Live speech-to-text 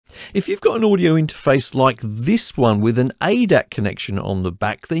If you've got an audio interface like this one with an ADAT connection on the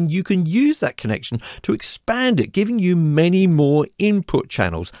back, then you can use that connection to expand it, giving you many more input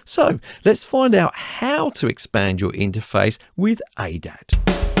channels. So let's find out how to expand your interface with ADAT.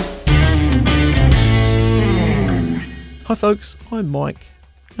 Hi folks, I'm Mike,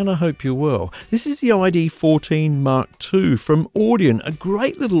 and I hope you're well. This is the ID14 Mark II from Audient, a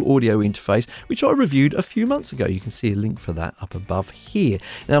great little audio interface which I reviewed a few months ago. You can see a link for that up above here.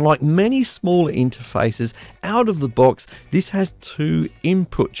 Now, like many smaller interfaces out of the box, this has 2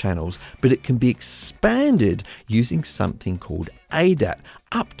 input channels, but it can be expanded using something called ADAT,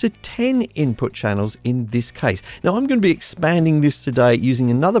 up to 10 input channels in this case. Now I'm going to be expanding this today using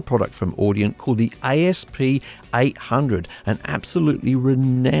another product from Audient called the ASP800, an absolutely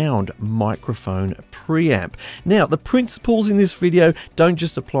renowned microphone preamp. Now the principles in this video don't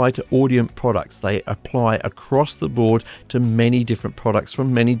just apply to Audient products, they apply across the board to many different products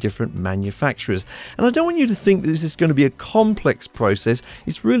from many different manufacturers. And I don't want you to think that this is going to be a complex process.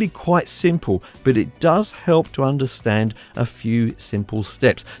 It's really quite simple, but it does help to understand a few simple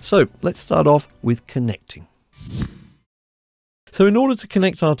steps. So let's start off with connecting. So in order to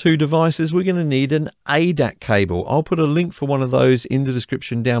connect our 2 devices, we're going to need an ADAT cable. I'll put a link for one of those in the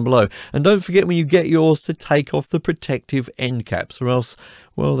description down below. And don't forget when you get yours to take off the protective end caps, or else,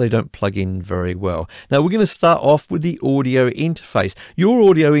 well, they don't plug in very well. Now we're going to start off with the audio interface. Your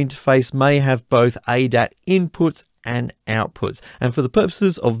audio interface may have both ADAT inputs and outputs, and for the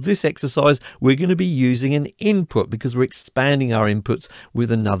purposes of this exercise we're going to be using an input because we're expanding our inputs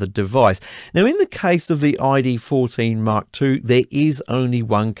with another device. Now in the case of the ID14 Mark II, there is only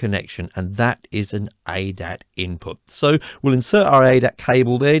one connection, and that is an ADAT input. So we'll insert our ADAT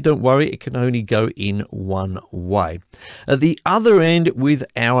cable there. Don't worry, it can only go in one way. At the other end with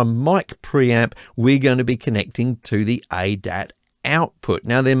our mic preamp, we're going to be connecting to the ADAT output.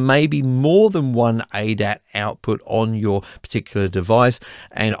 Now there may be more than one ADAT output on your particular device,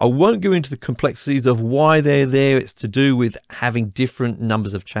 and I won't go into the complexities of why they're there. It's to do with having different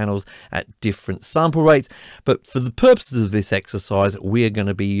numbers of channels at different sample rates, but for the purposes of this exercise we're going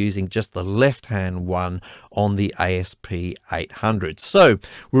to be using just the left hand one on the ASP800. So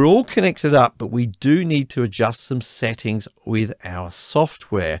we're all connected up, but we do need to adjust some settings with our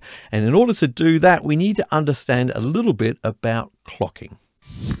software, and in order to do that we need to understand a little bit about clocking.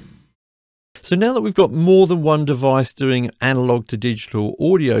 So now that we've got more than one device doing analog to digital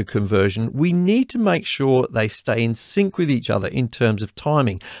audio conversion, we need to make sure they stay in sync with each other in terms of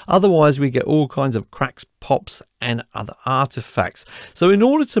timing. Otherwise we get all kinds of cracks, pops and other artifacts. So in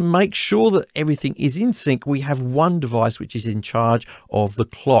order to make sure that everything is in sync, we have one device which is in charge of the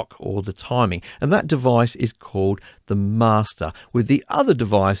clock or the timing, and that device is called the master, with the other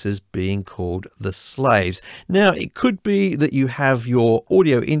devices being called the slaves. Now it could be that you have your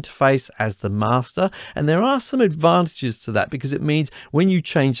audio interface as the master, and there are some advantages to that because it means when you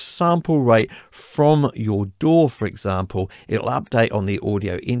change sample rate from your DAW, for example, it'll update on the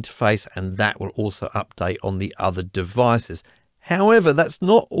audio interface, and that will also update on the other devices. However, that's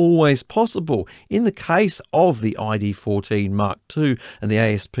not always possible. In the case of the ID14 Mark II and the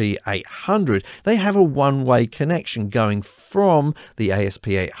ASP800, they have a one-way connection going from the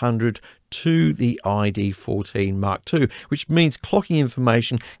ASP800 to the ID14 Mark II, which means clocking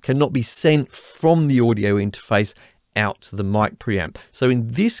information cannot be sent from the audio interface out to the mic preamp. So in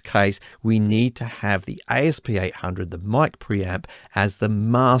this case we need to have the ASP800, the mic preamp, as the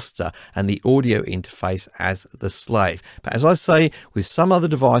master and the audio interface as the slave. But as I say, with some other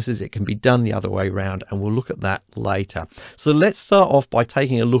devices it can be done the other way around, and we'll look at that later. So let's start off by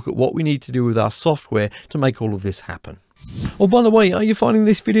taking a look at what we need to do with our software to make all of this happen. Oh, by the way, are you finding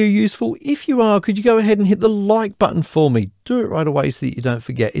this video useful? If you are, could you go ahead and hit the like button for me? Do it right away so that you don't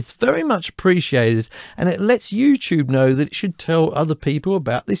forget. It's very much appreciated, and it lets YouTube know that it should tell other people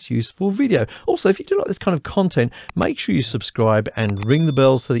about this useful video. Also, if you do like this kind of content, make sure you subscribe and ring the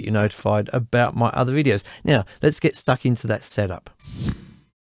bell so that you're notified about my other videos. Now, let's get stuck into that setup.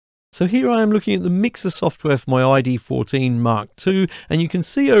 So here I am looking at the mixer software for my ID14 Mark II, and you can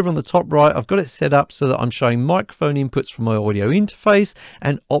see over on the top right I've got it set up so that I'm showing microphone inputs from my audio interface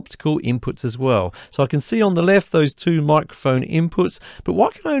and optical inputs as well. So I can see on the left those 2 microphone inputs, but why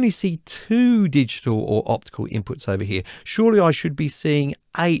can I only see 2 digital or optical inputs over here? Surely I should be seeing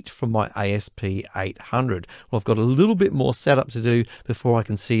 8 from my ASP800. Well, I've got a little bit more setup to do before I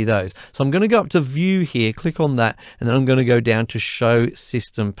can see those. So I'm going to go up to View here, click on that, and then I'm going to go down to Show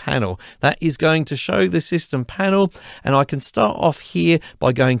System Panel. That is going to show the system panel, and I can start off here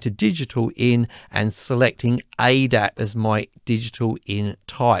by going to Digital In and selecting ADAT as my digital in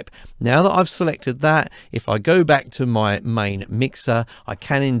type. Now that I've selected that, if I go back to my main mixer, I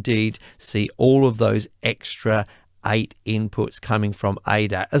can indeed see all of those extra 8 inputs coming from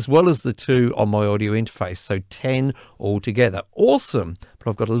ADAT, as well as the 2 on my audio interface, so 10 altogether. Awesome. But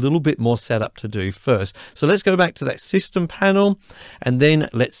I've got a little bit more setup to do first. So let's go back to that system panel, and then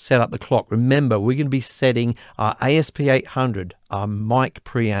let's set up the clock. Remember, we're going to be setting our ASP800, our mic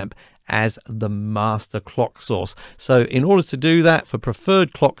preamp, as the master clock source. So in order to do that, for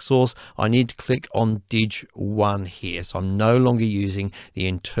preferred clock source, I need to click on Dig 1 here. So I'm no longer using the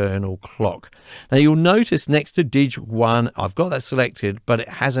internal clock. Now you'll notice next to Dig 1, I've got that selected, but it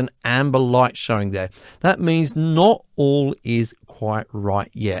has an amber light showing there. That means not all is quite right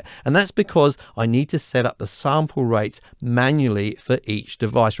yet, and that's because I need to set up the sample rates manually for each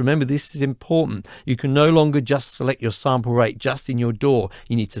device. Remember, this is important. You can no longer just select your sample rate just in your DAW.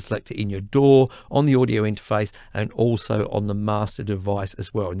 You need to select it in your DAW, on the audio interface, and also on the master device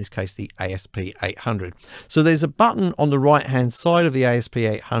as well, in this case the ASP800. So there's a button on the right hand side of the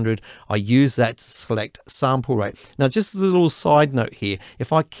ASP800. I use that to select sample rate. Now just a little side note here,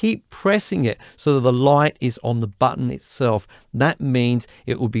 if I keep pressing it so that the light is on the button itself, that means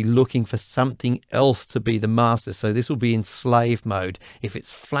it will be looking for something else to be the master. So this will be in slave mode. If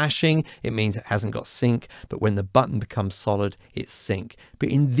it's flashing, it means it hasn't got sync, but when the button becomes solid, it's sync. But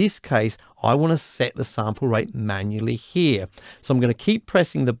in this case, I want to set the sample rate manually here. So I'm going to keep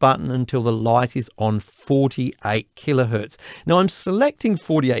pressing the button until the light is on 48 kilohertz. Now I'm selecting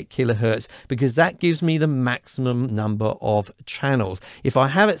 48 kilohertz because that gives me the maximum number of channels. If I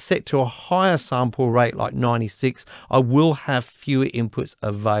have it set to a higher sample rate like 96, I will have fewer inputs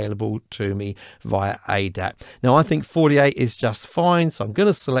available to me via ADAT. Now I think 48 is just fine, so I'm going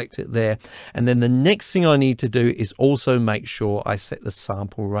to select it there. And then the next thing I need to do is also make sure I set the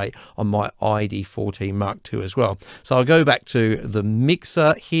sample rate on my ID14 Mark II as well. So I'll go back to the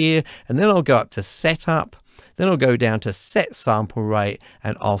mixer here, and then I'll go up to Setup. Then I'll go down to Set Sample Rate,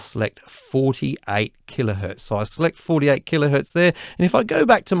 and I'll select 48 kilohertz. So I select 48 kilohertz there. And if I go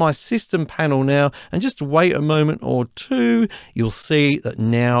back to my system panel now and just wait a moment or two, you'll see that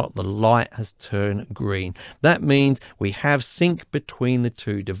now the light has turned green. That means we have sync between the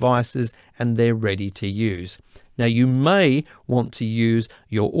two devices and they're ready to use. Now you may want to use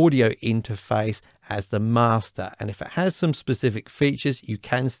your audio interface as the master, and if it has some specific features, you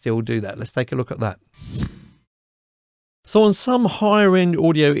can still do that. Let's take a look at that. So on some higher end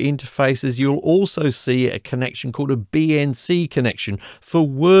audio interfaces, you'll also see a connection called a BNC connection for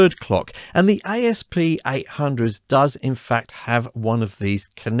word clock. And the ASP800s does in fact have one of these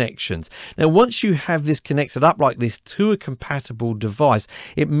connections. Now, once you have this connected up like this to a compatible device,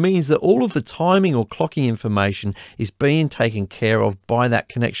 it means that all of the timing or clocking information is being taken care of by that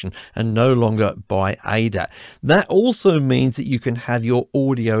connection and no longer by ADAT. That also means that you can have your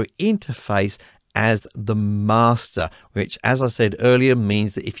audio interface as the master, which, as I said earlier,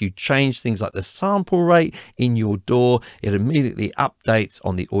 means that if you change things like the sample rate in your DAW, it immediately updates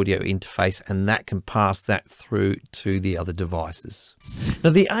on the audio interface, and that can pass that through to the other devices.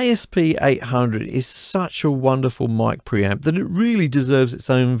 Now, the ASP800 is such a wonderful mic preamp that it really deserves its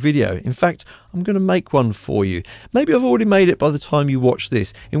own video. In fact, I'm going to make one for you. Maybe I've already made it by the time you watch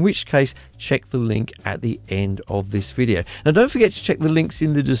this, in which case check the link at the end of this video. Now don't forget to check the links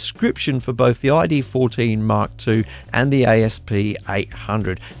in the description for both the ID14 Mark II and the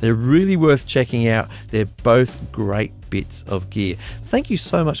ASP800. They're really worth checking out. They're both great bits of gear. Thank you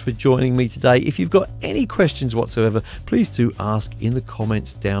so much for joining me today. If you've got any questions whatsoever, please do ask in the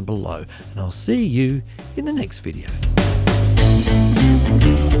comments down below, and I'll see you in the next video.